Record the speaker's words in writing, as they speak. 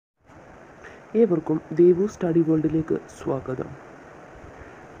ഏവർക്കും ദേവു സ്റ്റഡി വേൾഡിലേക്ക് സ്വാഗതം.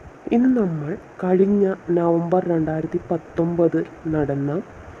 ഇന്ന് നമ്മൾ കഴിഞ്ഞ നവംബർ 2019 നടന്ന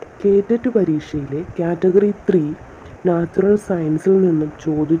KTET പരീക്ഷയിലെ കാറ്റഗറി 3 നാച്ചുറൽ സയൻസിൽ നിന്നും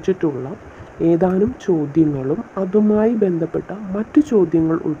ചോദിച്ചിട്ടുള്ള ഏതാനും ചോദ്യങ്ങളും അതുമായി ബന്ധപ്പെട്ട മറ്റു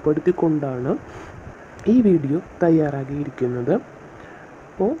ചോദ്യങ്ങൾ ഉൾപ്പെടുത്തിക്കൊണ്ടാണ് ഈ വീഡിയോ തയ്യാറാക്കിയിരിക്കുന്നത്.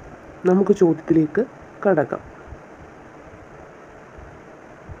 അപ്പോൾ നമുക്ക് ചോദ്യത്തിലേക്ക് കടക്കാം.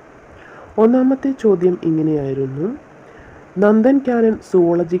 ഒന്നാമത്തെ ചോദ്യം ഇങ്ങനെയായിരുന്നു: Nandankanan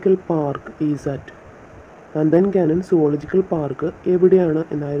zoological park is at. Nandankanan zoological park എവിടെയാണ്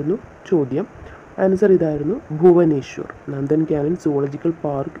എന്നായിരുന്നു ചോദ്യം. ആൻസർ ഇതായിരുന്നു: Bhubaneswar. Nandankanan zoological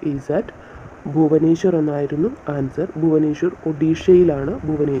park is at Bhubaneswar എന്നായിരുന്നു ആൻസർ. ഭുവനേശ്വർ ഒഡീഷയിലാണ്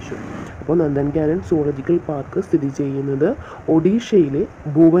ഭുവനേശ്വർ. അപ്പോൾ നന്ദൻകാനൻ സുവോളജിക്കൽ പാർക്ക് സ്ഥിതി ചെയ്യുന്നത് ഒഡീഷയിലെ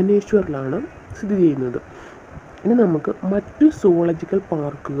ഭുവനേശ്വറിലാണ് സ്ഥിതി ചെയ്യുന്നത്. ഇനി നമുക്ക് മറ്റു സുവോളജിക്കൽ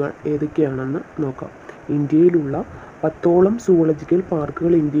പാർക്കുകൾ ഏതൊക്കെയാണെന്ന് നോക്കാം. ഇന്ത്യയിലുള്ള 10ഓളം സുവോളജിക്കൽ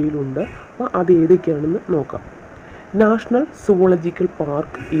പാർക്കുകൾ ഇന്ത്യയിലുണ്ട്. അപ്പോൾ അത് ഏതൊക്കെയാണെന്ന് നോക്കാം. National zoological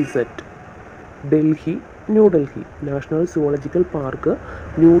park is at Delhi, New Delhi. National zoological park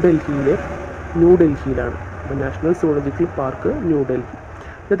ന്യൂഡൽഹിയിലാണ്. അപ്പോൾ നാഷണൽ സുവോളജിക്കൽ പാർക്ക് ന്യൂഡൽഹി.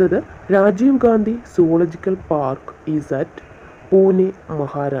 അടുത്തത് Rajeev Gandhi zoological park is at Pune,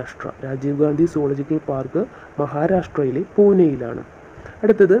 Maharashtra. Rajeev Gandhi zoological park മഹാരാഷ്ട്രയിലെ പൂനെയിലാണ്.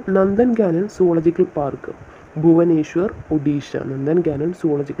 അടുത്തത് Nandankanan zoological park Bhubaneswar, Odisha. Nandankanan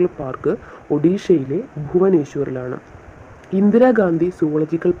zoological park ഒഡീഷയിലെ ഭുവനേശ്വറിലാണ്. Indira Gandhi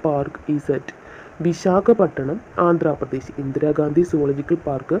zoological park is at Visakhapatnam, Andhra Pradesh. Indira Gandhi zoological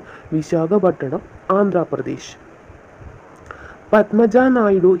park Visakhapatnam, Andhra Pradesh. Padmaja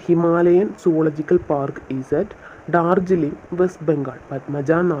Naidu Himalayan zoological park is at Darjeeling, west Bengal.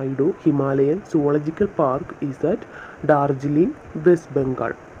 Padmaja Naidu Himalayan zoological park is at Darjeeling, west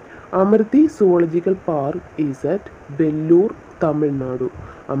Bengal. Amirthi zoological park is at Vellore, Tamil Nadu.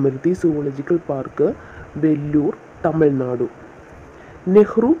 Amirthi zoological park Vellore, Tamil Nadu.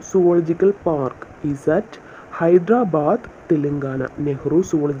 Nehru zoological park is at Hyderabad, Telangana. Nehru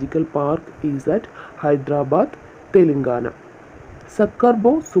zoological park is at Hyderabad, Telangana.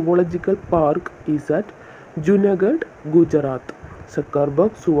 സക്കർബോ zoological park is at Junagadh, Gujarat.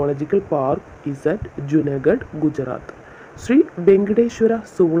 Zuckerberg zoological park is at Junagadh, Gujarat. Shri Venkateswara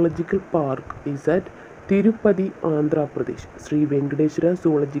zoological park is at Tirupati, Andhra Pradesh. Shri Venkateswara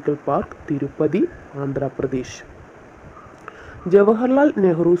zoological park Tirupati, Andhra Pradesh. Jawaharlal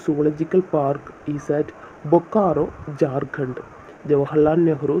Nehru zoological park is at Bokaro, Jharkhand. Jawaharlal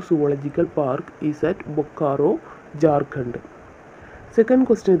Nehru zoological park is at Bokaro, Jharkhand. Second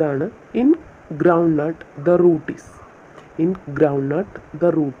question ഇതാണ്: in groundnut the root is. In groundnut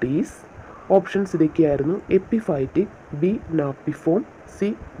the root is. Options ഇതൊക്കെയായിരുന്നു: epiphytic, B നാപ്പിഫോം, C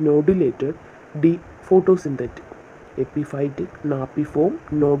നോഡുലേറ്റഡ്, D photosynthetic. Epiphytic, നാപ്പിഫോം,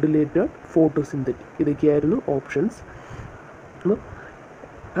 നോഡുലേറ്റഡ്, photosynthetic. ഇതൊക്കെയായിരുന്നു options.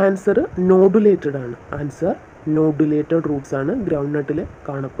 Answer നോഡുലേറ്റഡ് ആണ്. Answer നോഡുലേറ്റഡ് Roots ആണ് ഗ്രൗണ്ട്നട്ടിൽ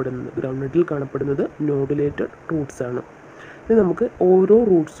കാണപ്പെടുന്നത്. ഗ്രൗണ്ട്നട്ടിൽ കാണപ്പെടുന്നത് നോഡുലേറ്റഡ് Roots ആണ്. ഇനി നമുക്ക് ഓരോ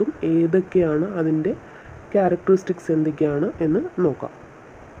റൂട്ട്സും ഏതൊക്കെയാണ്, അതിൻ്റെ ക്യാരക്ടറിസ്റ്റിക്സ് എന്തൊക്കെയാണ് എന്ന് നോക്കാം.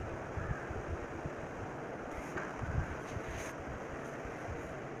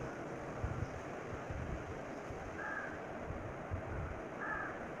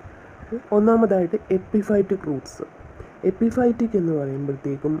 ഒന്നാമതായിട്ട് എപ്പിഫൈറ്റിക് റൂട്ട്സ്. എപ്പിഫൈറ്റിക് എന്ന്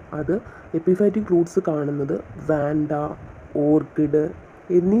പറയുമ്പോഴത്തേക്കും എപ്പിഫൈറ്റിക് റൂട്ട്സ് കാണുന്നത് വാൻഡ, ഓർക്കിഡ്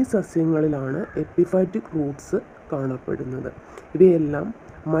എന്നീ സസ്യങ്ങളിലാണ് എപ്പിഫൈറ്റിക് റൂട്ട്സ് കാണപ്പെടുന്നത്. ഇവയെല്ലാം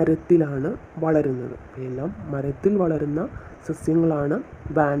മരത്തിലാണ് വളരുന്നത്. ഇവയെല്ലാം മരത്തിൽ വളരുന്ന സസ്യങ്ങളാണ്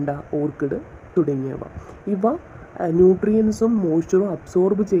വാൻഡ, ഓർക്കിഡ് തുടങ്ങിയവ. ഇവ ന്യൂട്രിയൻസും മോയ്സ്ചറും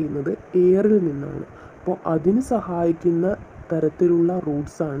അബ്സോർബ് ചെയ്യുന്നത് എയറിൽ നിന്നാണ്. അപ്പോൾ അതിന് സഹായിക്കുന്ന തരത്തിലുള്ള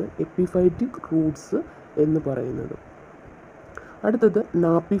റൂട്ട്സാണ് എപ്പിഫൈറ്റിക് റൂട്ട്സ് എന്ന് പറയുന്നത്. അടുത്തത്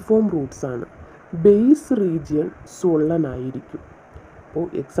നാപ്പിഫോം റൂട്ട്സ് ആണ്. Base region സ്വള്ളനായിരിക്കും. അപ്പോൾ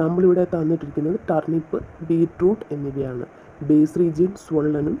എക്സാമ്പിൾ ഇവിടെ തന്നിട്ടിരിക്കുന്നത് ടർണിപ്പ്, ബീറ്റ്റൂട്ട് എന്നിവയാണ്. ബേസ് റീജിയൻ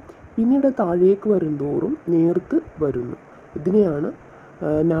സ്വള്ളനും പിന്നീട് താഴേക്ക് വരുന്തോറും നേർത്ത് വരുന്നു. ഇതിനെയാണ്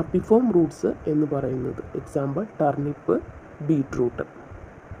നാപ്പിഫോം റൂട്ട്സ് എന്ന് പറയുന്നത്. Example ടർണിപ്പ്, beetroot.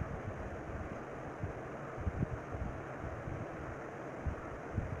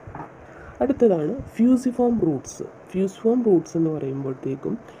 അടുത്തതാണ് ഫ്യൂസിഫോം റൂട്ട്സ്. ഫ്യൂസിഫോം റൂട്ട്സ് എന്ന്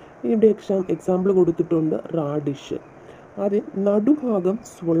പറയുമ്പോഴത്തേക്കും ഇവിടെ എക്സാമ്പിൾ കൊടുത്തിട്ടുണ്ട് റാഡിഷ്. അതിൽ നടുഭാഗം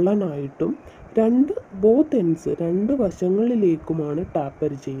സ്വള്ളനായിട്ടും ബോത്ത് എൻഡ്സ് രണ്ട് വശങ്ങളിലേക്കുമാണ്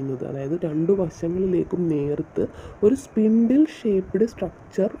ടാപ്പർ ചെയ്യുന്നത്. അതായത് രണ്ട് വശങ്ങളിലേക്കും നേർത്ത് ഒരു സ്പിൻഡിൽ ഷേപ്പ്ഡ്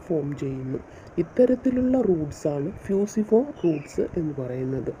സ്ട്രക്ചർ ഫോം ചെയ്യുന്നു. ഇത്തരത്തിലുള്ള റൂട്ട്സാണ് ഫ്യൂസിഫോം റൂട്ട്സ് എന്ന്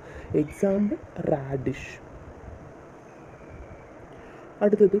പറയുന്നത്. Example radish.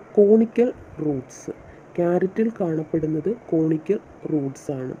 അടുത്തത് കോണിക്കൽ റൂട്ട്സ്. ക്യാരറ്റിൽ കാണപ്പെടുന്നത് കോണിക്കൽ റൂട്ട്സ്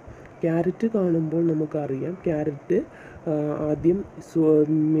ആണ്. ക്യാരറ്റ് കാണുമ്പോൾ നമുക്കറിയാം ക്യാരറ്റ് ആദ്യം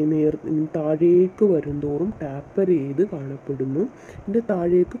താഴേക്ക് വരുന്തോറും ടാപ്പർ ചെയ്ത് കാണപ്പെടുന്നു. ഇതിൻ്റെ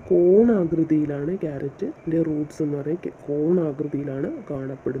താഴേക്ക് കോണാകൃതിയിലാണ് ക്യാരറ്റിൻ്റെ റൂട്ട്സ് എന്ന് പറയുന്നത് കോണാകൃതിയിലാണ്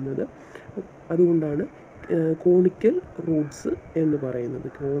കാണപ്പെടുന്നത്. അതുകൊണ്ടാണ് കോണിക്കൽ റൂട്ട്സ് എന്ന് പറയുന്നത്.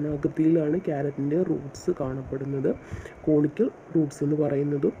 കോണാകൃതിയിലാണ് ക്യാരറ്റിൻ്റെ റൂട്ട്സ് കാണപ്പെടുന്നത്. കോണിക്കൽ റൂട്ട്സ് എന്ന്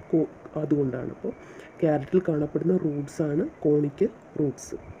പറയുന്നത് അതുകൊണ്ടാണ്. അപ്പോൾ ക്യാരറ്റിൽ കാണപ്പെടുന്ന റൂട്ട്സാണ് കോണിക്കൽ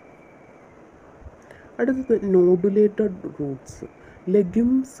റൂട്ട്സ്. അടുത്തത് നോഡുലേറ്റഡ് റൂട്ട്സ്.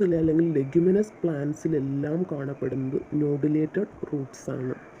 ലെഗ്യൂംസിൽ അല്ലെങ്കിൽ ലെഗ്യുമിനസ് പ്ലാന്റ്സിലെല്ലാം കാണപ്പെടുന്നത് നോഡുലേറ്റഡ് റൂട്ട്സ്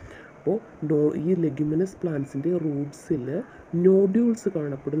ആണ്. അപ്പോൾ ഈ ലെഗ്യുമിനസ് പ്ലാന്റ്സിൻ്റെ റൂട്ട്സിൽ നോഡ്യൂൾസ്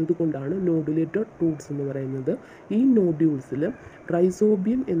കാണപ്പെടുന്നത് കൊണ്ടാണ് നോഡുലേറ്റഡ് റൂട്ട്സ് എന്ന് പറയുന്നത്. ഈ നോഡ്യൂൾസിൽ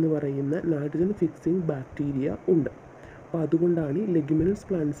റൈസോബിയം എന്ന് പറയുന്ന നൈട്രജൻ ഫിക്സിംഗ് ബാക്ടീരിയ ഉണ്ട്. അപ്പോൾ അതുകൊണ്ടാണ് ഈ ലെഗ്യുമിനസ്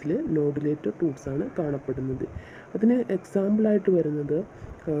പ്ലാന്റ്സിൽ നോഡുലേറ്റഡ് റൂട്ട്സ് ആണ് കാണപ്പെടുന്നത്. അതിന് എക്സാമ്പിളായിട്ട് വരുന്നത്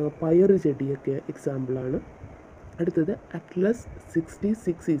പയർ ചെടിയൊക്കെ എക്സാമ്പിളാണ്. അടുത്തത് Atlas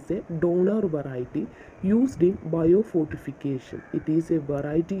 66 is A donor variety used in biofortification. It is A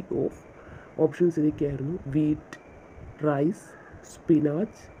variety of options ഇതൊക്കെയായിരുന്നു: വീറ്റ്, റൈസ്,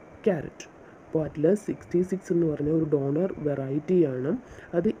 സ്പിനാച്ച്, ക്യാരറ്റ്. അപ്പോൾ അറ്റ്ലസ് 66 എന്ന് പറഞ്ഞ ഒരു ഡോണർ വെറൈറ്റിയാണ്.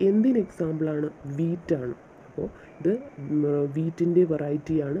 അത് എന്തിന് എക്സാമ്പിളാണ്? വീറ്റാണ്. അപ്പോൾ ഇത് വീറ്റിൻ്റെ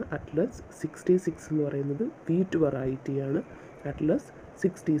വെറൈറ്റിയാണ് അറ്റ്ലസ് 66 എന്ന് പറയുന്നത്. വീറ്റ് വെറൈറ്റിയാണ് അറ്റ്ലസ്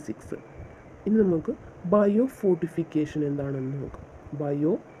 66. ഇനി നമുക്ക് ബയോ ഫോർട്ടിഫിക്കേഷൻ എന്താണെന്ന് നോക്കാം.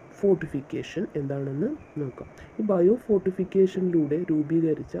 ബയോ ഫോർട്ടിഫിക്കേഷൻ എന്താണെന്ന് നോക്കാം. ഈ ബയോ ഫോർട്ടിഫിക്കേഷനിലൂടെ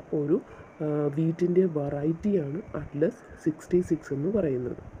രൂപീകരിച്ച ഒരു വീറ്റിൻ്റെ വെറൈറ്റിയാണ് അറ്റ്ലസ് 66 എന്ന്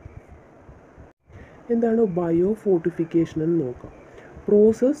പറയുന്നത്. എന്താണ് ബയോ ഫോർട്ടിഫിക്കേഷൻ എന്ന് നോക്കാം.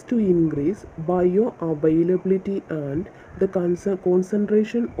 Process to increase bioavailability and the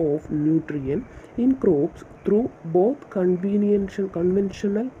concentration of nutrient in crops through both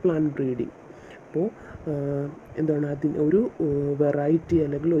conventional plant breeding. അപ്പോൾ എന്താണ് ഒരു വെറൈറ്റി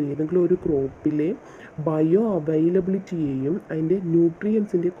അല്ലെങ്കിൽ ഏതെങ്കിലും ഒരു ക്രോപ്പിലെ ബയോ അവൈലബിലിറ്റിയെയും അതിൻ്റെ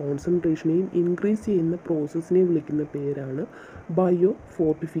ന്യൂട്രിയൻസിൻ്റെ കോൺസെൻട്രേഷനെയും ഇൻക്രീസ് ചെയ്യുന്ന പ്രോസസ്സിനെ വിളിക്കുന്ന പേരാണ് ബയോ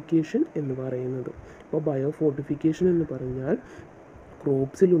ഫോർട്ടിഫിക്കേഷൻ എന്ന് പറയുന്നത്. അപ്പോൾ ബയോ ഫോർട്ടിഫിക്കേഷൻ എന്ന് പറഞ്ഞാൽ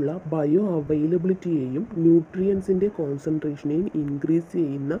ക്രോപ്സിലുള്ള ബയോ അവൈലബിലിറ്റിയെയും ന്യൂട്രിയൻസിൻ്റെ കോൺസെൻട്രേഷനെയും ഇൻക്രീസ്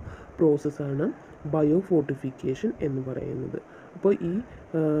ചെയ്യുന്ന പ്രോസസ്സാണ് ബയോ ഫോർട്ടിഫിക്കേഷൻ എന്ന് പറയുന്നത്. അപ്പോൾ ഈ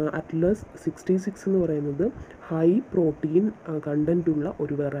അറ്റ്ലസ് 66 എന്ന് പറയുന്നത് ഹൈ പ്രോട്ടീൻ കണ്ടൻറ്റുള്ള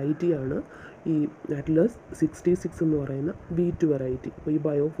ഒരു വെറൈറ്റിയാണ്. ഈ അറ്റ്ലസ് 66 എന്ന് പറയുന്ന വീറ്റ് വെറൈറ്റി. അപ്പോൾ ഈ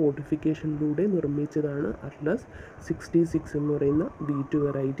ബയോ ഫോർട്ടിഫിക്കേഷനിലൂടെ നിർമ്മിച്ചതാണ് അറ്റ്ലസ് 66 എന്ന് പറയുന്ന വീറ്റ്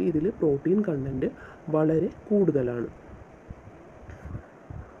വെറൈറ്റി. ഇതിൽ പ്രോട്ടീൻ കണ്ടൻറ്റ് വളരെ കൂടുതലാണ്.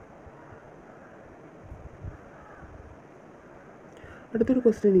 അടുത്തൊരു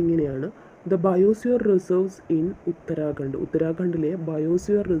ക്വസ്റ്റ്യൻ ഇങ്ങനെയാണ്: the biosphere reserves in Uttarakhand. ഉത്തരാഖണ്ഡിലെ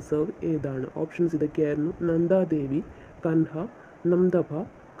ബയോസ്ഫിയർ റിസർവ് ഏതാണ്? ഓപ്ഷൻസ് ഇതൊക്കെയായിരുന്നു: നന്ദാദേവി, കൻഹ, നംദഫ,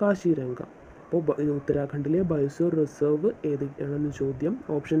 കാശിരംഗ. അപ്പോൾ ഉത്തരാഖണ്ഡിലെ ബയോസ്ഫിയർ റിസർവ് ഏതൊക്കെയാണെന്ന് ചോദ്യം.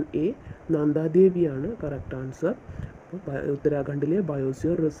 Option A നന്ദാദേവിയാണ് correct answer. അപ്പോൾ ഉത്തരാഖണ്ഡിലെ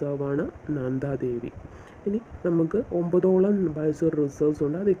ബയോസ്ഫിയർ റിസർവാണ് നന്ദാദേവി. ഇനി നമുക്ക് 9ഓളം ബയോസ്ഫിയർ റിസർവ്സ്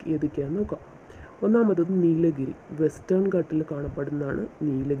ഉണ്ട്. അത് ഏതൊക്കെയാണെന്ന് നോക്കാം. ഒന്നാമത്തത് Nilgiri. Western ഘട്ടിൽ കാണപ്പെടുന്നതാണ്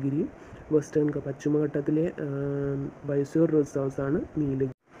Nilgiri. പശ്ചിമഘട്ടത്തിലെ biosphere reserves ആണ്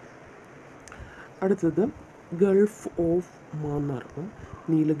നീലഗിരി. അടുത്തത് ഗൾഫ് ഓഫ് മാന്നാർ.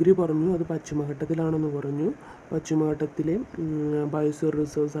 നീലഗിരി പറഞ്ഞു, അത് പശ്ചിമഘട്ടത്തിലാണെന്ന് പറഞ്ഞു. പശ്ചിമഘട്ടത്തിലെ ബയോസ്ഫിയർ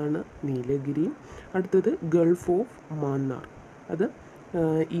റിസർവ്സ് ആണ് നീലഗിരി. അടുത്തത് ഗൾഫ് ഓഫ് മാന്നാർ. അത്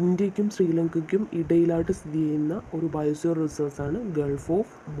ഇന്ത്യക്കും ശ്രീലങ്കയ്ക്കും ഇടയിലായിട്ട് സ്ഥിതി ചെയ്യുന്ന ഒരു ബയോസ്ഫിയർ റിസർവ്സ് ആണ് ഗൾഫ്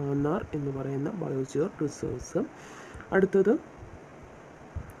ഓഫ് മാന്നാർ എന്ന് പറയുന്ന ബയോസ്ഫിയർ റിസർവ്സ്. അടുത്തത്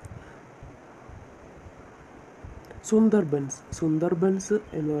സുന്ദർബൻസ്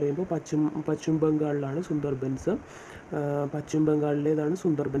എന്ന് പറയുമ്പോൾ പശ്ചിമ ബംഗാളിലാണ് സുന്ദർബൻസ്. പശ്ചിമ ബംഗാളിലേതാണ്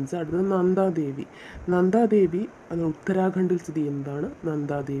സുന്ദർബൻസ്. അടുത്തത് നന്ദാദേവി അത് ഉത്തരാഖണ്ഡിൽ സ്ഥിതി ചെയ്യുന്നതാണ്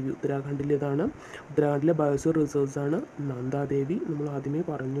നന്ദാദേവി. ഉത്തരാഖണ്ഡിലെ ബയോസ്ഫിയർ റിസർവ്സ് ആണ് നന്ദാദേവി. നമ്മൾ ആദ്യമേ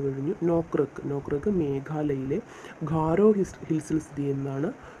പറഞ്ഞു കഴിഞ്ഞു. നോക്രക്ക് മേഘാലയയിലെ ഗാരോ ഹിൽസിൽ സ്ഥിതി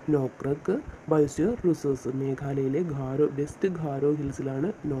ചെയ്യുന്നതാണ് Nokrek biosphere reserves. മേഘാലയയിലെ west Garo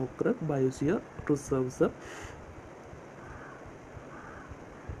ഹിൽസിലാണ് Nokrek biosphere reserves.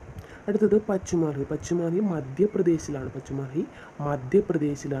 അടുത്തത് പച്ചുമാർഹി. പച്ചുമാർഹി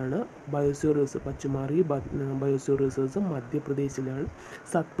മധ്യപ്രദേശിലാണ് biosphere reserve. പച്ചുമാർഹി biosphere reserve മധ്യപ്രദേശിലാണ്,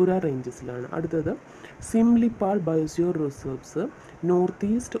 Satpura റേഞ്ചസിലാണ്. അടുത്തത് Similipal biosphere reserves north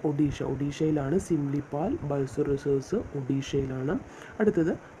east ഒഡീഷയിലാണ്. Similipal biosphere reserves ഒഡീഷയിലാണ്.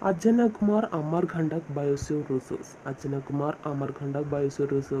 അടുത്തത് അജനകുമാർ അമർകണ്ടക് ബയോസ്ഫിയർ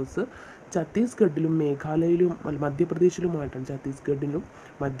റിസർവ്സ് ഛത്തീസ്ഗഡിലും മേഘാലയയിലും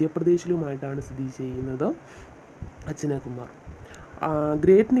മധ്യപ്രദേശിലുമായിട്ടാണ് സ്ഥിതി ചെയ്യുന്നത്. അജനകുമാർ.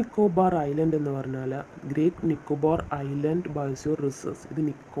 ഗ്രേറ്റ് നിക്കോബാർ ഐലൻഡ് എന്ന് പറഞ്ഞാൽ great Nicobar island biosphere reserves, ഇത്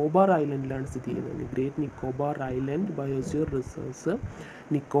നിക്കോബാർ ഐലൻഡിലാണ് സ്ഥിതി ചെയ്യുന്നത്. Great Nicobar island biosphere reserves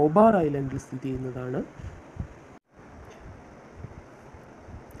Nicobar ഐലൻഡിൽ സ്ഥിതി ചെയ്യുന്നതാണ്.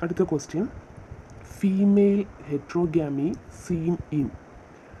 അടുത്ത question, female ഹെട്രോഗാമി scene in.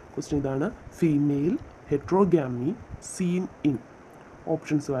 Question ഇതാണ്, ഫീമെയിൽ ഹെട്രോഗാമി സീൻ ഇൻ.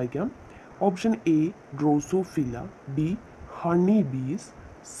 ഓപ്ഷൻസ് വായിക്കാം. Option A Drosophila, B honey Bs,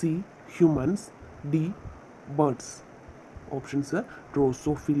 C humans, D birds. Options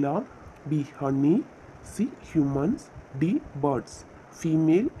Drosophila, B honey, C humans, D birds.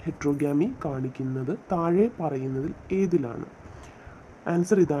 Female ഹെട്രോഗാമി കാണിക്കുന്നത് താഴെ പറയുന്നതിൽ ഏതിലാണ്?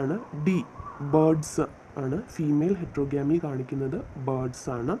 Answer ഇതാണ്, ഡി ബേർഡ്സ് ആണ്. Female ഹെട്രോഗാമി കാണിക്കുന്നത് birds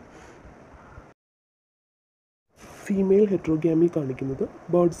ആണ്. ഫീമെയിൽ ഹെട്രോഗാമി കാണിക്കുന്നത്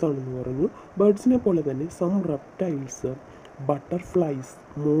ബേർഡ്സ് ആണെന്ന് പറഞ്ഞു. ബേർഡ്സിനെ പോലെ തന്നെ സം റെപ്റ്റൈൽസ്, ബട്ടർഫ്ലൈസ്,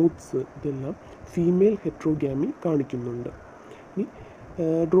 മോത്ത്സ് ഇതെല്ലാം ഫീമെയിൽ ഹെട്രോഗാമി കാണിക്കുന്നുണ്ട്. ഇനി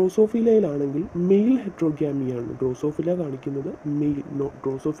ഡ്രോസോഫിലയിലാണെങ്കിൽ മെയിൽ ഹെട്രോഗാമിയാണ്. ഡ്രോസോഫില കാണിക്കുന്നത്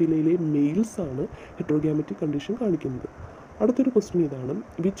ഡ്രോസോഫിലയിലെ മെയിൽസ് ആണ് ഹെട്രോഗാമറ്റിക് കണ്ടീഷൻ കാണിക്കുന്നത്. അടുത്തൊരു ക്വസ്റ്റ്യൻ ഇതാണ്,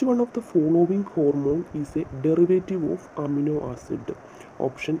 which one of the following hormone is A derivative of amino acid?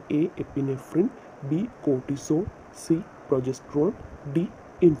 Option A epinephrine, B cortisol, C progesterone, D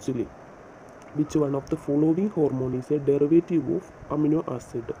insulin. Which one of the following hormone is A derivative of amino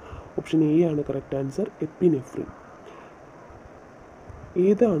acid? Option A ആണ് correct answer, epinephrine.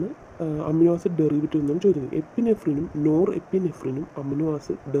 ഏതാണ് amino acid derivative എന്നാണ് ചോദിക്കുന്നത്. എപ്പിനെഫ്രിനും nor എപ്പിനെഫ്രിനും amino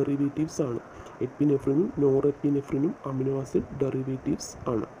acid derivatives ആണ്. എപ്പിനെഫ്രിനും nor എപ്പിനെഫ്രിനും amino acid derivatives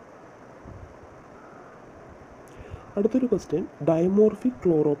ആണ്. അടുത്തൊരു question, ഡയമോർഫിക്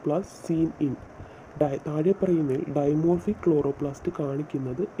chloroplast scene in. താഴെ പറയുന്നതിൽ ഡയമോർഫിക് chloroplast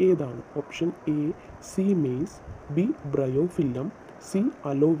കാണിക്കുന്നത് ഏതാണ്? Option A C maze, B bryophyllum, C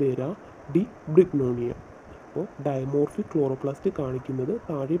aloe vera, D ബ്രിഗ്നോണിയ. അപ്പോൾ ഡയമോർഫിക് ക്ലോറോപ്ലാസ്റ്റ് കാണിക്കുന്നത്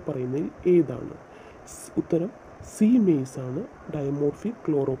താഴെ പറയുന്നതിൽ ഏതാണ്? ഉത്തരം സി മെയ്സ് ആണ്. ഡയമോർഫിക്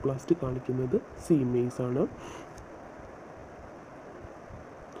ക്ലോറോപ്ലാസ്റ്റ് കാണിക്കുന്നത് സി മെയ്സ് ആണ്.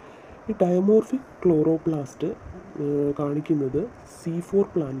 ഈ ഡയമോർഫിക് ക്ലോറോപ്ലാസ്റ്റ് കാണിക്കുന്നത് C4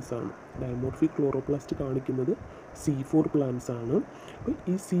 പ്ലാന്റ്സ് ആണ്. ഡയമോർഫിക് ക്ലോറോപ്ലാസ്റ്റ് കാണിക്കുന്നത് C4 പ്ലാന്റ്സ് ആണ്. അപ്പോൾ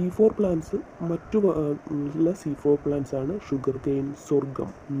ഈ C4 പ്ലാന്റ്സ് C4 പ്ലാന്റ്സ് ആണ് sugar cane, sorghum,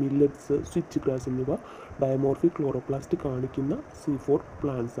 millets, switch grass എന്നിവ ഡയമോർഫിക് ക്ലോറോപ്ലാസ്റ്റ് കാണിക്കുന്ന C4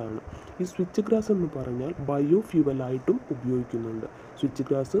 പ്ലാന്റ്സ് ആണ്. ഈ സ്വിച്ച് ഗ്രാസ് എന്ന് പറഞ്ഞാൽ ബയോഫ്യൂവലായിട്ടും ഉപയോഗിക്കുന്നുണ്ട്.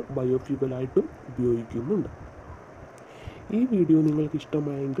 ഈ വീഡിയോ നിങ്ങൾക്ക്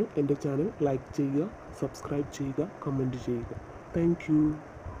ഇഷ്ടമായെങ്കിൽ എൻ്റെ ചാനൽ ലൈക്ക് ചെയ്യുക, സബ്സ്ക്രൈബ് ചെയ്യുക, കമൻറ്റ് ചെയ്യുക. Thank you.